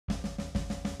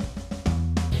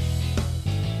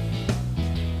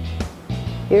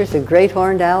Here's a great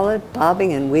horned owlet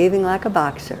bobbing and weaving like a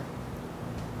boxer,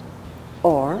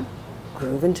 or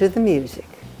grooving to the music.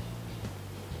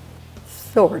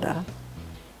 Sorta.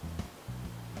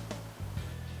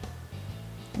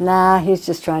 Nah, he's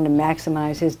just trying to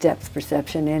maximize his depth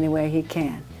perception any way he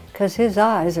can, 'cause his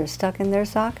eyes are stuck in their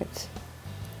sockets.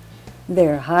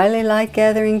 They're highly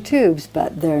light-gathering tubes,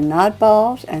 but they're not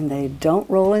balls, and they don't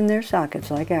roll in their sockets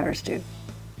like ours do.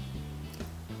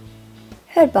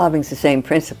 Head bobbing's the same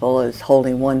principle as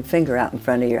holding one finger out in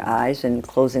front of your eyes and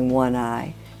closing one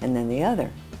eye and then the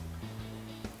other.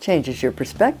 Changes your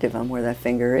perspective on where that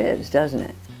finger is, doesn't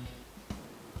it?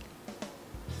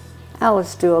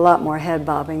 Owlets do a lot more head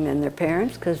bobbing than their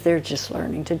parents because they're just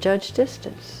learning to judge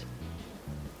distance.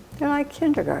 They're like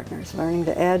kindergartners learning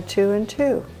to add 2 and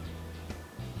 2.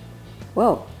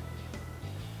 Whoa.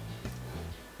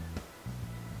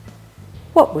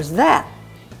 What was that?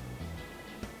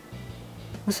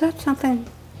 Was that something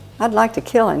I'd like to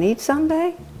kill and eat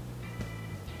someday?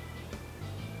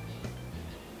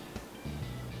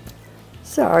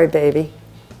 Sorry, baby.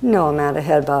 No amount of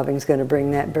head bobbing is going to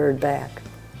bring that bird back.